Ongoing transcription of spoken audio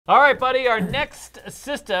All right, buddy, our next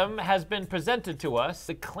system has been presented to us.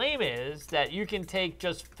 The claim is that you can take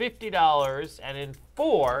just $50 and in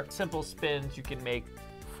 4 simple spins, you can make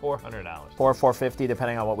 $400. Or $450,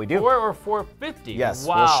 depending on what we do. 4 or $450. Yes,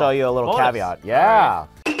 wow. we'll show you a little Bonus. caveat. Yeah.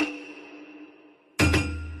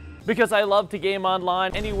 Because I love to game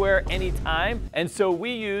online anywhere, anytime, and so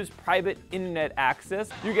we use private internet access.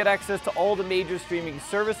 You get access to all the major streaming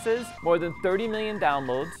services, more than 30 million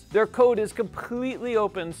downloads. Their code is completely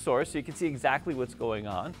open source, so you can see exactly what's going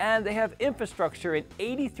on. And they have infrastructure in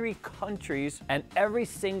 83 countries and every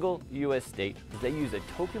single US state. They use a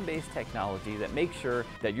token-based technology that makes sure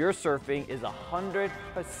that your surfing is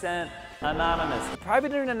 100% anonymous.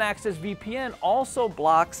 Private Internet Access VPN also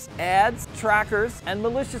blocks ads, trackers, and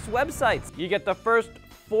malicious websites. You get the first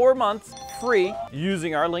 4 months free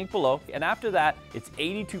using our link below, and after that, it's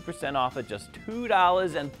 82% off at just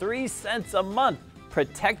 $2.03 a month.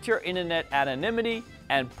 Protect your internet anonymity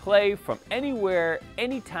and play from anywhere,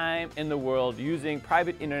 anytime in the world using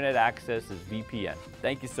Private Internet Access as VPN.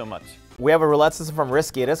 Thank you so much. We have a roulette system from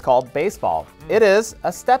Risky. It is called Baseball. It is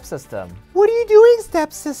a step system. What are you doing,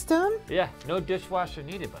 step system? Yeah, no dishwasher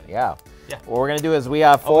needed, buddy. Yeah. Yeah. What we're gonna do is we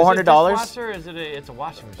have $400. Oh, is it a dishwasher or is it it's a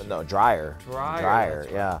washing machine? No, dryer. Dryer,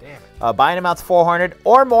 yeah. Damn it. Buying amount's $400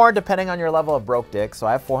 or more, depending on your level of broke dick. So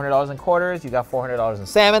I have $400 in quarters. You got $400 in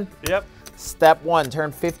salmon. Yep. Step 1,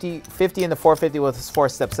 turn 50 into 450 with this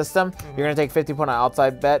 4-step system. You're gonna take 50, put on an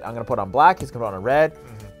outside bet. I'm gonna put on black. He's gonna put on a red.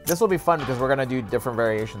 This will be fun because we're gonna do different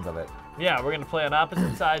variations of it. Yeah, we're gonna play on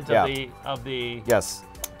opposite sides of the yes.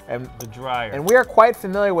 And the dryer. And we are quite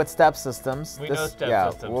familiar with step systems. We know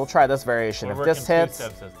step systems. We'll try this variation. We're if this hits,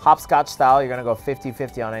 hopscotch style, you're gonna go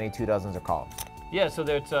 50-50 on any 2 dozens or columns. Yeah, so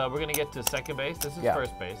there's, we're gonna get to second base. This is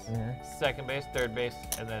first base. Second base, third base,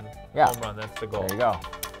 and then home run. That's the goal. There you go.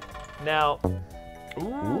 Now,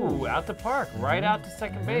 ooh, out the park, right out to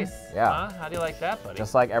second base. Yeah. Huh? How do you like that, buddy?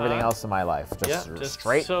 Just like everything else in my life. Just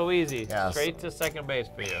straight. So easy. Yes. Straight to second base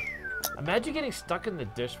for you. Imagine getting stuck in the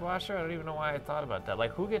dishwasher. I don't even know why I thought about that.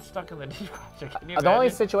 Like, who gets stuck in the dishwasher? Can you The only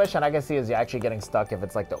situation I can see is you actually getting stuck if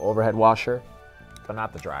it's like the overhead washer, but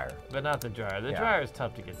not the dryer. But not the dryer. The dryer is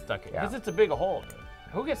tough to get stuck in because Yeah. it's a big hole.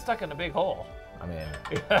 Who gets stuck in a big hole? I mean,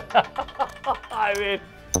 I mean,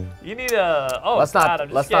 you need a. Oh, let's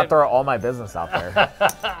God, not throw all my business out there.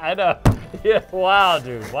 I know. Yeah. Wow,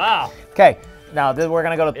 dude. Wow. Okay. Now we're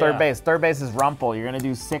gonna go to third base. Third base is rumple. You're gonna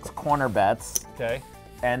do 6 corner bets. Okay.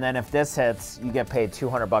 And then if this hits, you get paid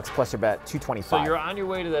 $200 plus your bet, $225. So you're on your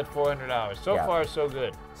way to that $400. So far, so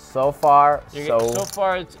good. So far, so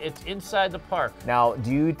far, it's inside the park. Now,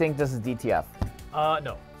 do you think this is DTF?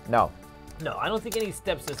 No. No. No, I don't think any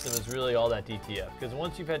step system is really all that DTF because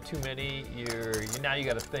once you've had too many, now you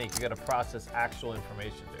got to think, you got to process actual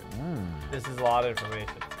information, dude. This is a lot of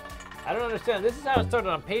information. I don't understand. This is how it started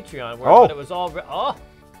on Patreon, where when it was all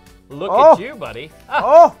look at you, buddy.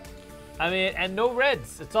 I mean, and no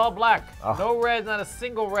reds. It's all black. No reds, not a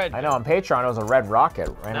single red. I know. On Patreon, it was a red rocket.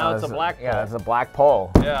 Right now it's a black pole. Yeah, it's a black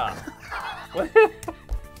pole. Yeah.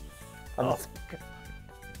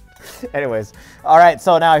 Anyways, all right,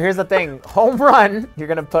 so now here's the thing. Home run, you're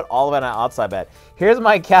going to put all of it on an outside bet. Here's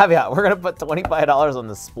my caveat. We're going to put $25 on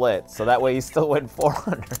the split, so that way you still win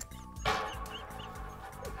 $400.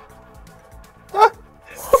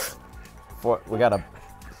 We got to...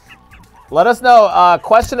 Let us know,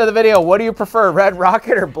 question of the video, what do you prefer, red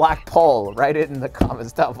rocket or black pole? Write it in the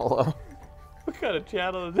comments down below. What kind of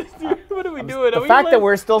channel is this, dude? What are we doing? The fact that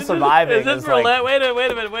we're still surviving is this roulette? Like...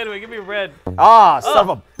 Wait a minute. Give me red. Son of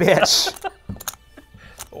a bitch.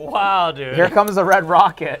 Wow, dude. Here comes the red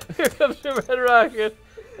rocket. Here comes the red rocket.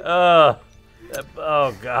 Oh,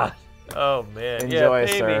 God. Oh, man. Enjoy,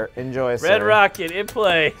 sir. Enjoy, sir. Red rocket in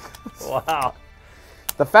play. Wow.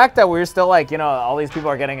 The fact that we're still like, all these people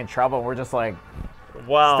are getting in trouble, and we're just like,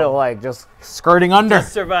 still like just skirting under.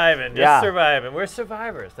 Just surviving. Just surviving. We're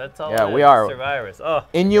survivors. That's all. Yeah, we are. Survivors. Oh.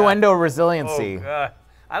 Innuendo resiliency. Oh,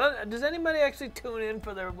 God. Does anybody actually tune in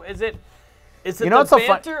for their? Is it the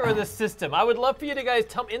banter or the system? I would love for you to guys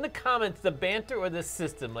tell me in the comments the banter or the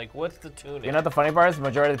system. Like, what's the tuning? You know what the funny part is? The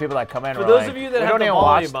majority of the people that come in for those of you that have the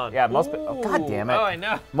volume on. Yeah, most people. Oh, God damn it. Oh, I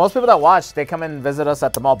know. Most people that watch, they come in and visit us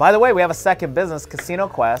at the mall. By the way, we have a second business, Casino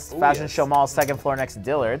Quest, Fashion Show Mall, 2nd floor next to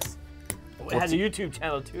Dillard's. It has a YouTube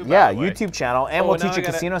channel too. Yeah, YouTube channel, and we'll teach you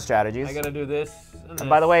casino strategies. I gotta do this. And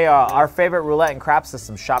by the way, our favorite roulette and crap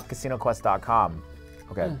system, shopcasinoquest.com.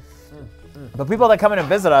 Okay. But people that come in and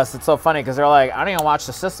visit us, it's so funny because they're like, I don't even watch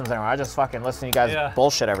the systems anymore. I just fucking listen to you guys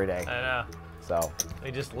bullshit every day. I know. So.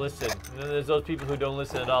 They just listen. And then there's those people who don't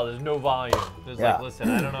listen at all. There's no volume. There's like, listen,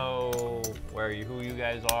 I don't know. who you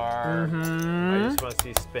guys are. I just want to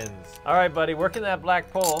see spins. All right, buddy, working that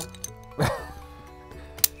black pole.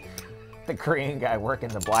 The Korean guy working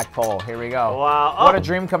the black pole. Here we go. Wow. What a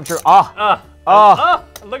dream come true. Oh.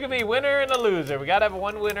 Look at me, winner and a loser. We gotta have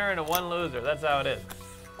one winner and a one loser. That's how it is.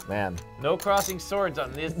 Man. No crossing swords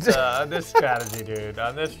on this this strategy, dude.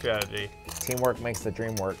 On this strategy. Teamwork makes the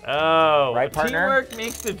dream work. Oh, right, partner? Teamwork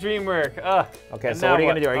makes the dream work. Okay, so what are you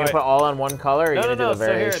gonna do? Are you gonna put all on one color, or are you gonna do the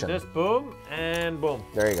variation? So here, just boom and boom.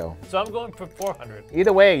 There you go. So I'm going for 400.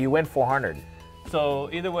 Either way, you win 400. So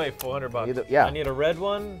either way, 400 bucks. Yeah. I need a red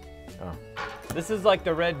one. Oh. This is like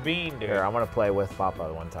the red bean, dude. Here, I'm gonna play with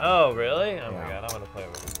Papa one time. Oh, really? Oh my God, I'm gonna play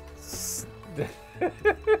with him.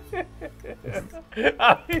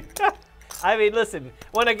 I mean, listen,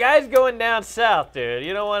 when a guy's going down south, dude,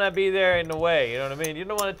 you don't want to be there in the way, you know what I mean? You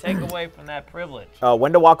don't want to take away from that privilege.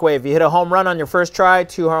 When to walk away. If you hit a home run on your first try,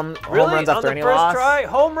 2 home runs after any loss. On the first try,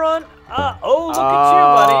 home run? Oh, look at you,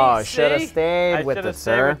 buddy. Should have stayed with it,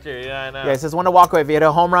 sir. With you. Yeah, I know. Yeah, it says when to walk away. If you hit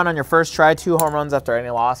a home run on your first try, 2 home runs after any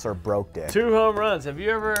loss, or broke dick. 2 home runs. Have you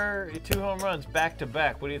ever 2 home runs back to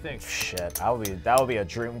back? What do you think? Shit, that would be a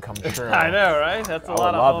dream come true. I know, right? That's a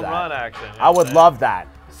lot of home run action. I would love that.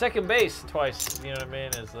 Second base twice, you know what I mean,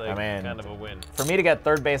 is like kind of a win. For me to get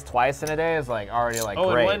third base twice in a day is like already like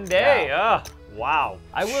great. In one day? Yeah. Wow.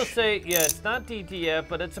 I will say, yeah, it's not DTF,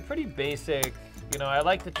 but it's a pretty basic, you know, I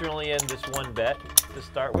like that you're only in this one bet to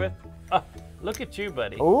start with. Look at you,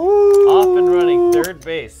 buddy. Ooh. Off and running third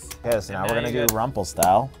base. Okay, so now we're going to do Rumple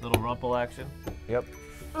style. Little Rumple action. Yep.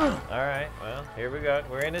 All right, well, here we go.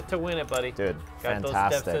 We're in it to win it, buddy. Dude, got fantastic.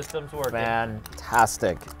 those step systems working.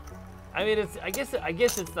 Fantastic. I mean, I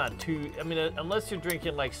guess it's not too. I mean, unless you're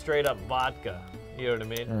drinking like straight up vodka, you know what I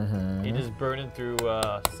mean? You're just burning through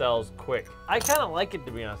cells quick. I kind of like it,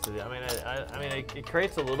 to be honest with you. I mean, it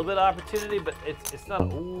creates a little bit of opportunity, but it's not.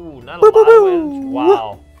 Ooh, not a lot of wins.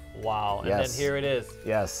 Wow. And then here it is.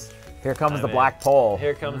 Yes. Here comes the black pole.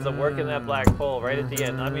 Here comes the working that black pole right at the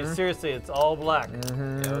end. I mean, seriously, it's all black. You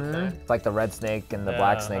know what I'm saying? It's like the red snake and the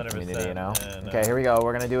black snake community, you know? Yeah, okay, here we go.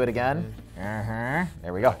 We're going to do it again. There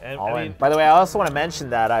we go. All in. By the way, I also want to mention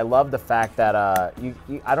that I love the fact that I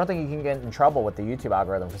don't think you can get in trouble with the YouTube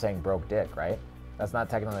algorithm for saying broke dick, right? That's not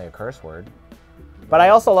technically a curse word. But I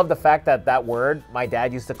also love the fact that that word, my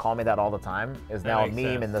dad used to call me that all the time, is now a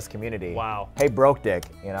meme in this community. Wow. Hey, broke dick,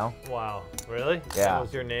 you know? Wow. Really? Yeah. That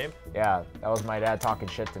was your name? Yeah, that was my dad talking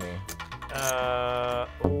shit to me.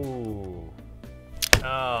 Ooh.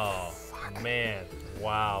 Oh, man.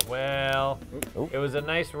 Wow. Well, it was a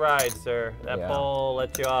nice ride, sir. That pole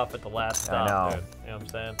let you off at the last stop, dude. You know what I'm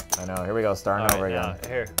saying? I know. Here we go, starting over again.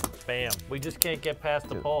 Here, bam. We just can't get past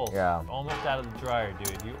the poles. Yeah. Almost out of the dryer,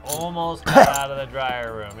 dude. You almost got out of the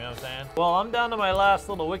dryer room, you know what I'm saying? Well, I'm down to my last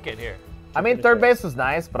little wicket here. I mean, third base was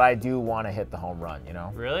nice, but I do want to hit the home run, you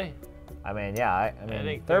know? Really? I mean, yeah, I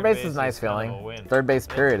mean, third base is a nice feeling. Third base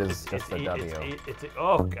period is just a W.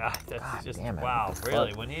 Oh, God, that's just, damn it, wow,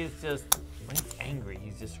 really. When he's angry,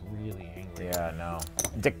 he's just really angry. Yeah, no.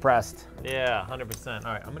 Dick pressed. Yeah, 100%.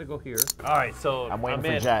 All right, I'm going to go here. All right, so I'm waiting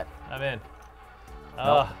for Jet. I'm in.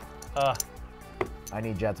 I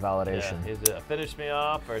need Jet's validation. Yeah, is it finish me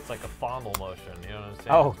off, or it's like a fondle motion, you know what I'm saying?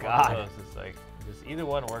 Oh, God. It's like, just either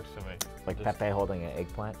one works for me. Like Pepe holding an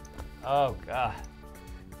eggplant? Oh, God.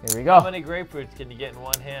 Here we go. How many grapefruits can you get in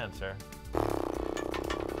one hand, sir?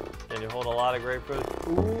 Can you hold a lot of grapefruits?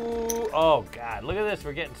 Ooh, oh, God. Look at this.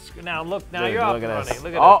 We're getting, now look, now you're off and running. Look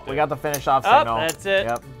at this. Oh, we got the finish off signal. That's it.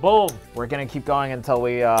 Yep. Boom. We're going to keep going until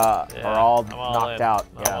we are all knocked out.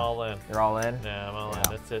 I'm all in. You're all in? Yeah, I'm all in.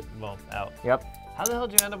 That's it. Boom, out. Yep. How the hell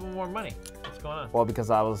did you end up with more money? What's going on? Well, because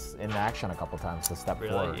I was in action a couple times to step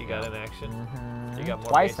forward. Really? You got in action? You got more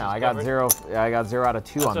twice now. I got zero. I got 0 out of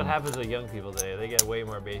 2 That's on what happens with young people today. They get way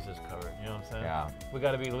more bases covered. You know what I'm saying? Yeah. We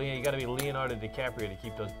got to be you got to be Leonardo DiCaprio to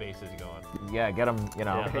keep those bases going. Yeah, get them. You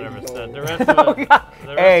know. Yeah, 100%. The rest of us,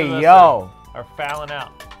 hey, yo. Are fouling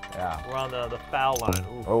out. Yeah. We're on the foul line.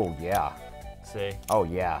 Ooh. Oh yeah. See. Oh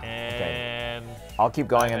yeah. And I'll keep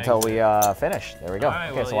going until we finish. There we go.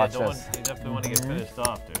 Right, okay, so watch this. You definitely want to get finished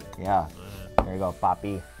off, dude. Yeah. There you go,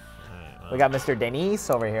 Papi. We got Mr. Denise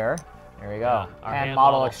over here. There we go. Hand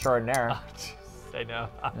model extraordinaire. I know.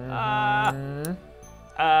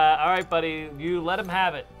 All right, buddy. You let him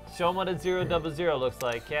have it. Show him what a 0-0 looks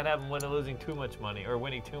like. Can't have him losing too much money or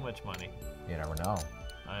winning too much money. You never know.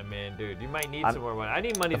 I mean, dude, you might need some more money. I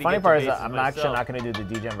need money to get the funny part is that I'm myself. actually not going to do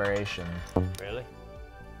the degen variation. Really?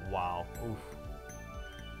 Wow. Oof.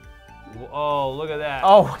 Oh, look at that.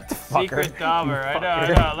 Oh, what the fuck? Secret dauber. I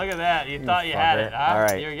know. Look at that. You thought you had it, huh? All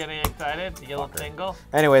right. You're getting excited? You get a little tingle?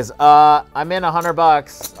 Anyways, I'm in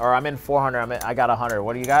 $100, or I'm in 400. I got 100.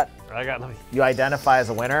 What do you got? I got. You identify as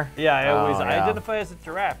a winner? Yeah, I identify as a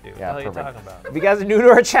giraffe, dude. Yeah, what the hell are you talking about? If you guys are new to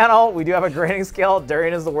our channel, we do have a grading scale.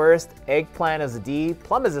 Durian is the worst. Eggplant is a D.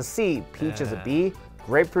 Plum is a C. Peach is a B.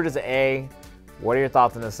 Grapefruit is an A. What are your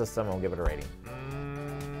thoughts on this system? We'll give it a rating.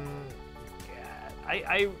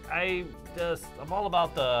 I'm all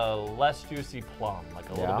about the less juicy plum, like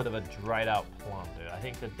a little bit of a dried out plum, dude. I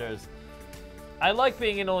think that I like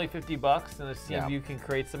being in only 50 bucks, and it seems you can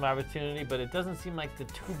create some opportunity, but it doesn't seem like the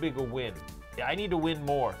too big a win. Yeah, I need to win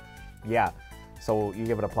more. Yeah. So you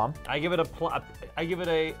give it a plum? I give it a plum. I give it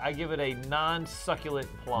a non-succulent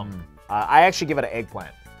plum. I actually give it an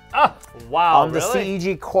eggplant. Oh, wow, on the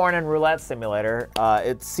CEG corn and roulette simulator,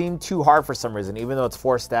 it seemed too hard for some reason, even though it's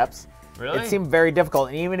 4 steps. Really? It seemed very difficult,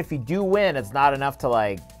 and even if you do win, it's not enough to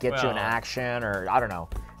like get you in action, or I don't know.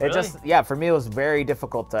 It just, for me, it was very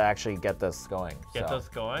difficult to actually get this going. Get this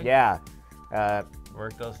going? Yeah.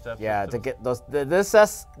 Work those steps. Yeah, to get those. This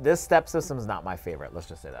step system is not my favorite. Let's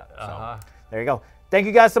just say that. So, there you go. Thank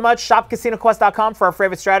you guys so much. ShopCasinoQuest.com for our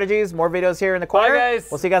favorite strategies. More videos here in the corner. Bye, guys.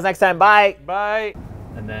 We'll see you guys next time. Bye. Bye.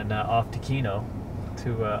 And then off to Keno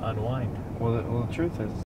to unwind. Well, the truth is,